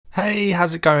Hey,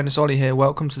 how's it going? It's Ollie here.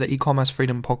 Welcome to the E-Commerce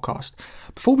Freedom Podcast.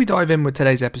 Before we dive in with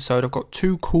today's episode, I've got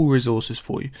two cool resources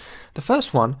for you. The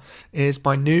first one is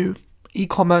my new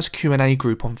e-commerce Q&A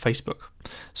group on Facebook.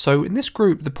 So in this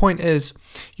group, the point is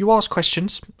you ask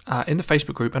questions in the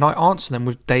Facebook group and I answer them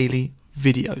with daily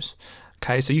videos.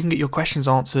 Okay, so you can get your questions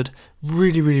answered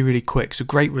really quick. It's a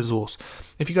great resource.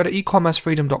 If you go to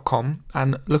ecommercefreedom.com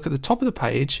and look at the top of the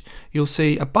page, you'll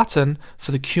see a button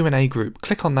for the Q&A group.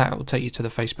 Click on that, it will take you to the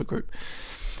Facebook group.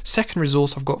 Second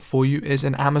resource I've got for you is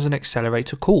an Amazon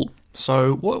Accelerator call.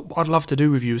 So what I'd love to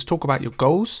do with you is talk about your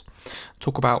goals,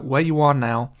 talk about where you are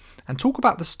now, and talk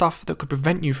about the stuff that could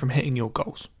prevent you from hitting your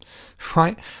goals,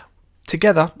 right?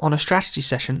 Together on a strategy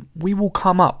session, we will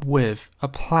come up with a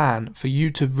plan for you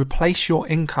to replace your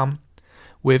income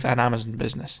with an Amazon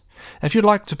business. And if you'd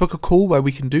like to book a call where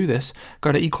we can do this,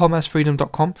 go to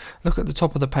ecommercefreedom.com, look at the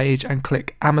top of the page and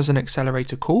click Amazon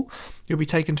Accelerator Call. You'll be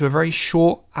taken to a very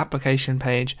short application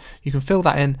page. You can fill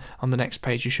that in on the next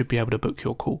page. You should be able to book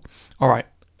your call. All right,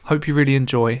 hope you really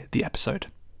enjoy the episode.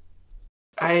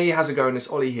 Hey, how's it going? It's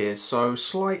Ollie here. So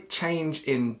slight change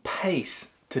in pace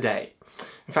today.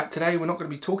 In fact, today we're not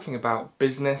going to be talking about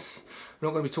business, we're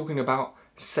not going to be talking about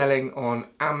selling on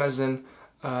Amazon,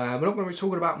 we're not going to be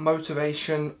talking about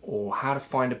motivation or how to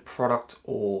find a product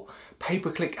or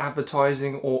pay-per-click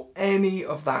advertising or any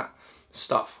of that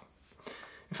stuff.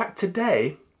 In fact,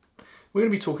 today we're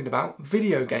going to be talking about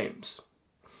video games.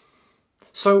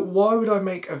 So why would I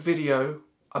make a video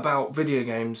about video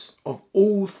games of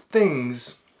all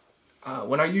things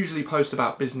when I usually post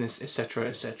about business, etc,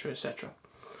 etc, etc?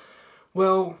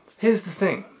 Well, here's the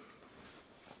thing.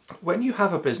 When you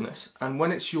have a business and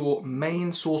when it's your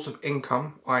main source of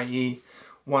income, i.e.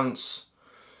 once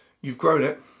you've grown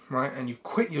it, right, and you've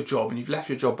quit your job and you've left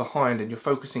your job behind and you're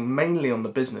focusing mainly on the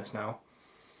business now,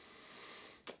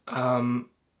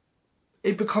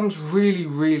 it becomes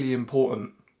really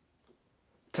important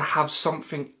to have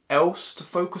something else to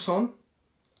focus on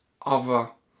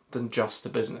other than just the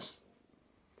business.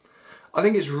 I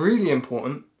think it's really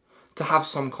important to have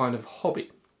some kind of hobby,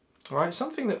 right?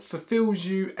 Something that fulfills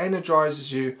you,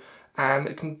 energizes you, and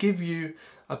it can give you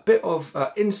a bit of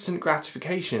instant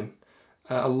gratification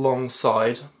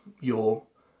alongside your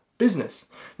business.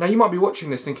 Now you might be watching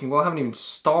this thinking, well, I haven't even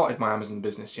started my Amazon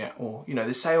business yet, or you know,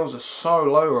 the sales are so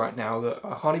low right now that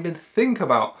I can't even think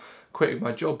about quitting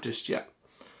my job just yet.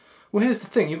 Well, here's the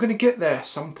thing, you're going to get there at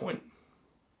some point.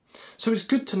 So it's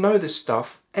good to know this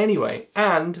stuff anyway,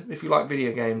 and if you like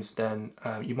video games, then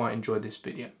you might enjoy this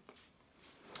video.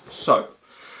 So,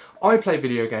 I play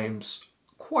video games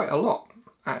quite a lot,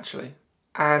 actually,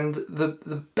 and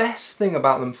the best thing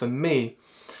about them for me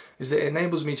is that it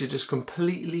enables me to just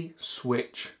completely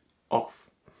switch off.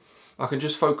 I can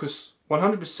just focus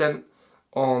 100%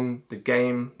 on the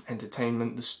game,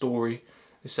 entertainment, the story,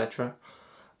 etc.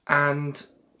 And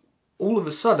all of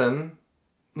a sudden,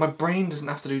 my brain doesn't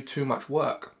have to do too much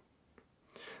work.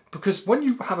 Because when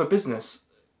you have a business,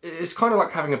 it's kind of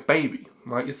like having a baby,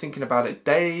 right? You're thinking about it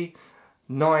day,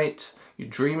 night, you're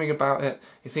dreaming about it,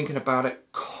 you're thinking about it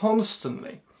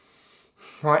constantly,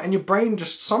 right? And your brain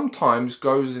just sometimes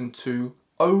goes into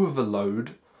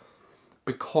overload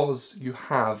because you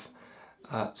have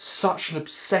such an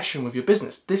obsession with your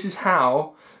business. This is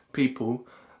how people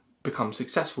become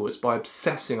successful. It's by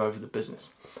obsessing over the business.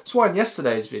 That's why in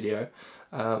yesterday's video,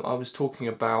 I was talking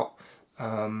about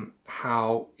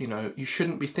how, you know, you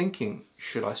shouldn't be thinking,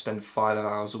 should I spend 5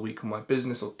 hours a week on my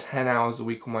business or 10 hours a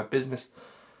week on my business?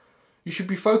 You should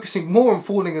be focusing more on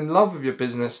falling in love with your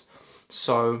business,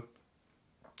 so,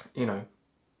 you know,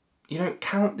 you don't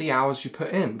count the hours you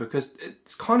put in, because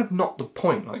it's kind of not the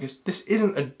point. Like, this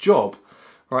isn't a job,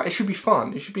 right? It should be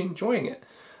fun, you should be enjoying it,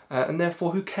 and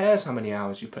therefore who cares how many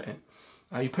hours you put in?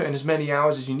 You put in as many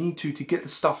hours as you need to get the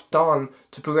stuff done,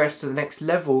 to progress to the next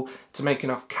level, to make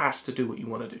enough cash to do what you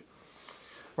want to do.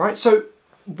 Right? So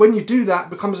when you do that, it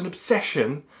becomes an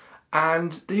obsession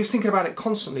and you're thinking about it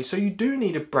constantly. So you do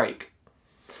need a break.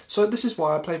 So this is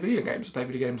why I play video games. I play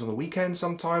video games on the weekends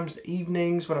sometimes, the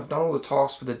evenings, when I've done all the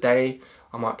tasks for the day,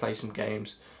 I might play some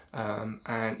games.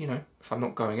 And, you know, if I'm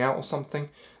not going out or something,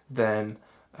 then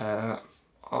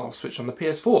I'll switch on the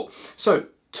PS4. So,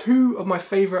 two of my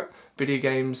favourite video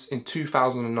games in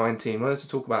 2019. I wanted to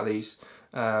talk about these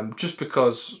just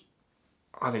because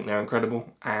I think they're incredible.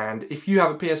 And if you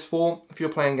have a PS4, if you're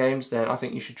playing games, then I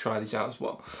think you should try these out as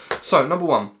well. So, number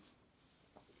one,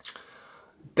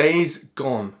 Days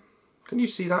Gone. Can you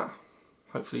see that?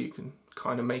 Hopefully you can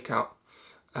kind of make out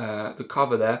the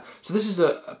cover there. So this is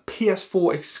a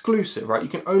PS4 exclusive, right? You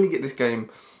can only get this game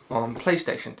on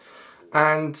PlayStation.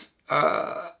 And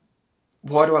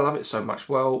why do I love it so much?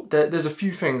 Well, there's a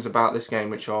few things about this game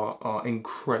which are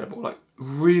incredible, like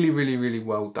really, really, really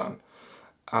well done.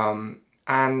 And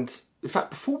in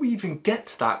fact, before we even get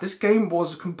to that, this game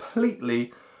was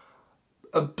completely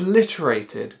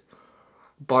obliterated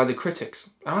by the critics.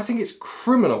 And I think it's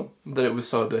criminal that it was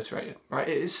so obliterated, right?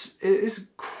 It is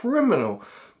criminal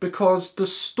because the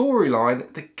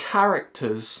storyline, the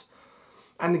characters,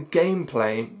 and the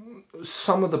gameplay,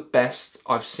 some of the best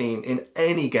I've seen in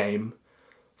any game,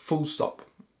 full stop,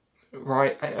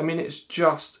 right? I mean, it's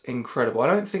just incredible. I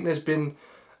don't think there's been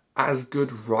as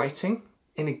good writing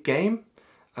in a game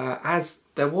as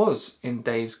there was in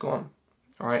Days Gone,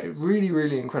 right? Really,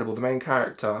 really incredible. The main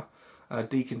character,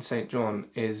 Deacon St. John,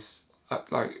 is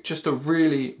like just a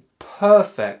really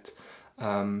perfect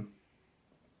hero,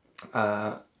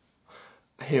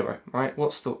 right?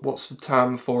 What's the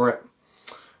term for it?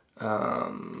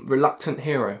 Reluctant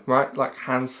hero, right? Like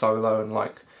Han Solo and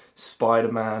like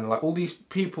Spider-Man, like all these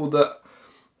people that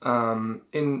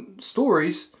in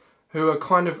stories who are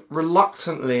kind of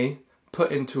reluctantly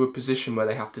put into a position where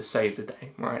they have to save the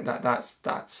day, right? That's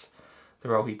the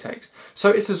role he takes. So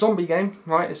it's a zombie game,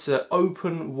 right? It's an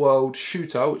open world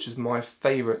shooter, which is my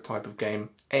favourite type of game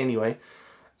anyway.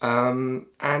 And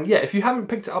yeah, if you haven't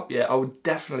picked it up yet, I would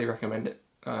definitely recommend it.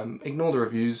 Ignore the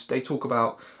reviews. They talk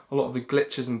about a lot of the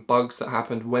glitches and bugs that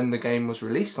happened when the game was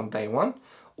released on day one.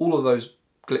 All of those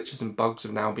glitches and bugs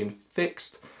have now been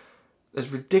fixed. There's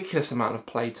a ridiculous amount of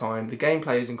playtime. The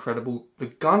gameplay is incredible. The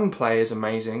gunplay is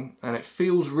amazing, and it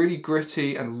feels really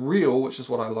gritty and real, which is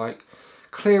what I like.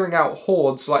 Clearing out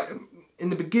hordes, like in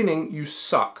the beginning, you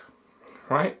suck,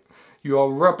 right? You are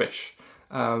rubbish.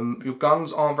 Your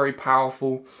guns aren't very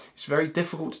powerful. It's very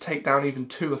difficult to take down even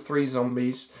 2 or 3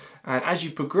 zombies. And as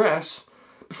you progress,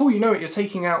 before you know it, you're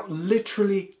taking out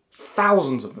literally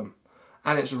thousands of them.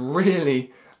 And it's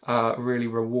really, really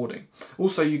rewarding.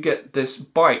 Also, you get this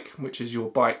bike, which is your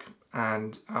bike,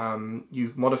 and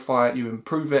you modify it, you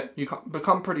improve it, you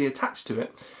become pretty attached to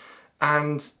it.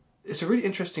 And it's a really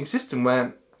interesting system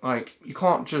where, like, you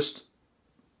can't just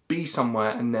be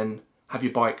somewhere and then have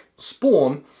your bike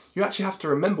spawn. You actually have to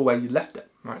remember where you left it,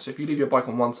 right? So if you leave your bike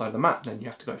on one side of the map, then you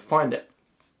have to go find it.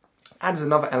 Adds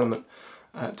another element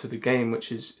to the game,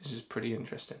 which is pretty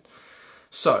interesting.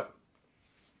 So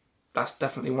that's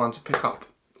definitely one to pick up.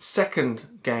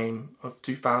 Second game of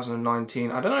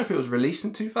 2019. I don't know if it was released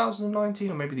in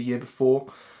 2019 or maybe the year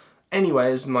before. Anyway,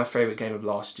 it was my favourite game of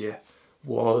last year.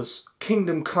 Was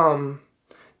Kingdom Come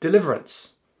Deliverance.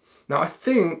 Now I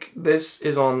think this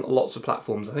is on lots of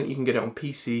platforms. I think you can get it on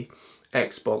PC,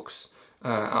 Xbox.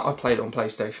 I played it on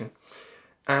PlayStation.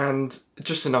 And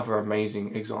just another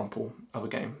amazing example of a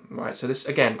game, right? So this,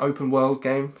 again, open world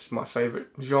game, which is my favourite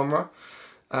genre.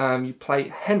 You play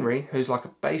Henry, who's like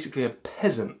basically a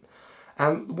peasant.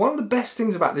 And one of the best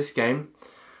things about this game,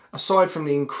 aside from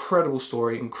the incredible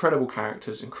story, incredible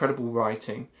characters, incredible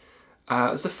writing,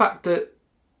 is the fact that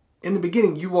in the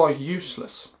beginning you are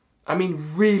useless. I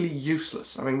mean, really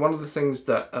useless. I mean, one of the things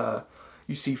that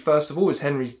you see first of all is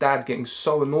Henry's dad getting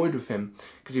so annoyed with him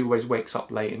because he always wakes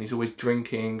up late and he's always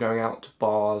drinking, going out to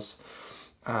bars.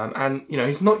 And, you know,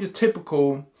 he's not your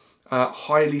typical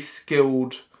highly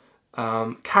skilled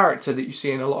character that you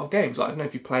see in a lot of games. Like, I don't know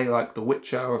if you play like The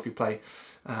Witcher or if you play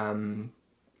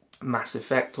Mass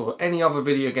Effect or any other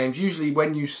video games. Usually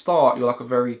when you start, you're like a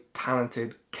very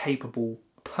talented, capable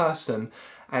person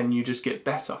and you just get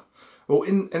better. Well,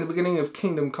 in the beginning of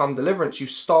Kingdom Come Deliverance, you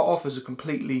start off as a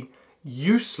completely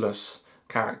useless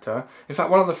character. In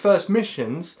fact, one of the first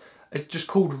missions is just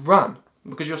called Run,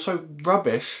 because you're so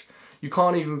rubbish, you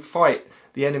can't even fight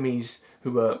the enemies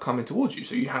who are coming towards you,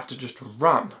 so you have to just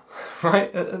run,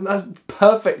 right? And that's a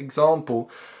perfect example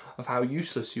of how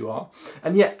useless you are.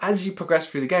 And yet, as you progress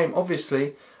through the game,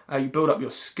 obviously, you build up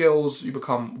your skills, you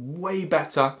become way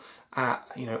better at,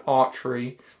 you know,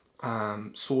 archery,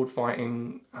 sword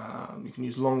fighting, you can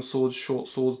use long swords, short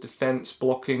swords, defense,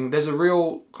 blocking. There's a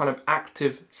real kind of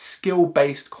active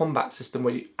skill-based combat system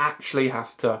where you actually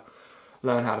have to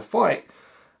learn how to fight.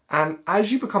 And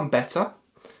as you become better,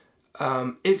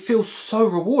 it feels so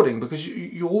rewarding because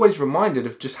you're always reminded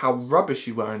of just how rubbish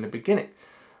you were in the beginning,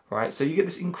 right? So you get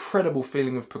this incredible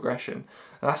feeling of progression.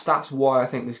 And that's why I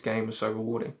think this game was so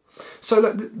rewarding. So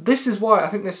look, this is why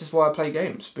I play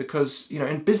games, because, you know,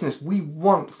 in business we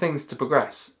want things to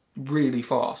progress really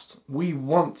fast. We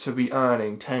want to be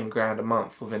earning 10 grand a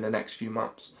month within the next few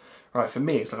months, right? For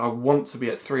me, it's like I want to be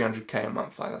at 300k a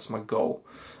month. Like, that's my goal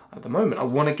at the moment. I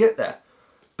want to get there,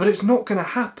 but it's not going to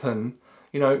happen,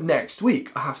 you know, next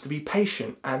week. I have to be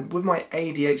patient, and with my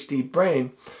ADHD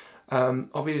brain,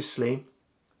 obviously,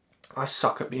 I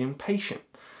suck at being patient.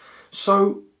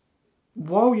 So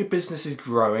while your business is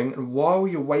growing and while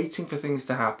you're waiting for things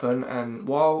to happen, and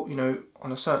while, you know,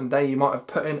 on a certain day you might have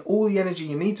put in all the energy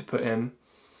you need to put in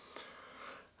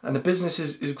and the business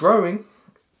is growing,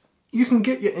 you can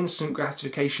get your instant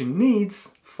gratification needs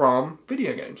from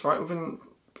video games, right? Within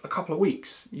a couple of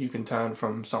weeks, you can turn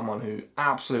from someone who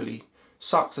absolutely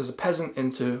sucks as a peasant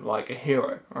into like a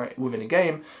hero, right, within a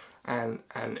game, and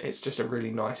it's just a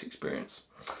really nice experience.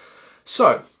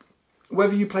 So,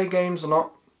 whether you play games or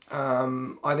not,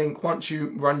 I think once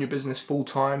you run your business full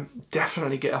time,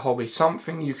 definitely get a hobby,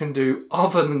 something you can do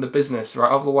other than the business,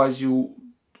 right? Otherwise, you'll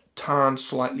turn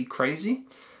slightly crazy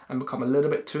and become a little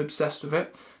bit too obsessed with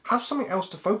it. Have something else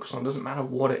to focus on. Doesn't matter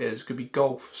what it is. It could be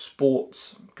golf,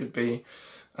 sports. It could be,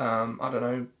 I don't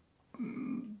know,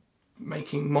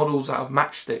 making models out of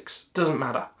matchsticks. Doesn't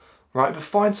matter, right? But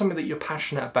find something that you're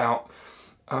passionate about,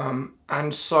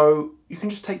 and so you can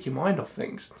just take your mind off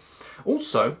things.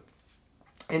 Also,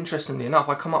 interestingly enough,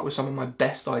 I come up with some of my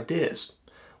best ideas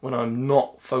when I'm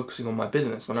not focusing on my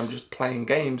business, when I'm just playing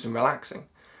games and relaxing.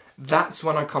 That's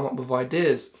when I come up with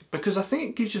ideas, because I think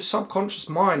it gives your subconscious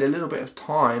mind a little bit of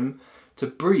time to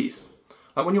breathe.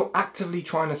 Like when you're actively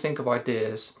trying to think of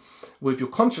ideas with your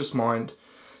conscious mind,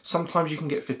 sometimes you can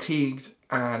get fatigued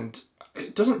and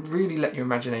it doesn't really let your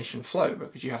imagination flow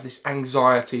because you have this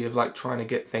anxiety of like trying to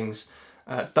get things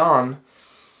done.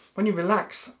 When you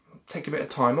relax, take a bit of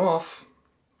time off,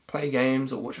 play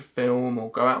games or watch a film or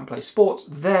go out and play sports,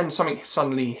 then something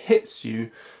suddenly hits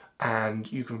you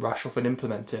and you can rush off and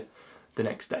implement it the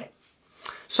next day.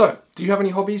 So, do you have any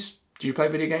hobbies? Do you play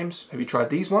video games? Have you tried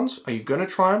these ones? Are you going to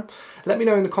try them? Let me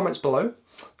know in the comments below.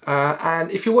 And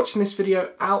if you're watching this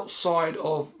video outside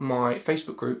of my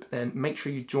Facebook group, then make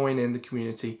sure you join in the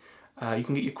community. You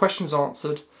can get your questions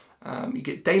answered. You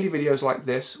get daily videos like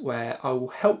this where I will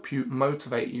help you,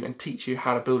 motivate you and teach you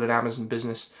how to build an Amazon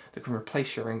business that can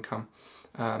replace your income.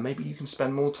 Maybe you can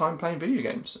spend more time playing video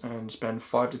games and spend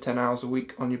 5 to 10 hours a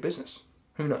week on your business.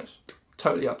 Who knows?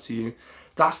 Totally up to you.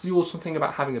 That's the awesome thing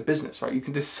about having a business, right? You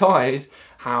can decide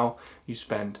how you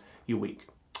spend your week.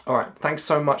 Alright, thanks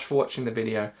so much for watching the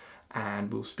video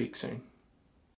and we'll speak soon.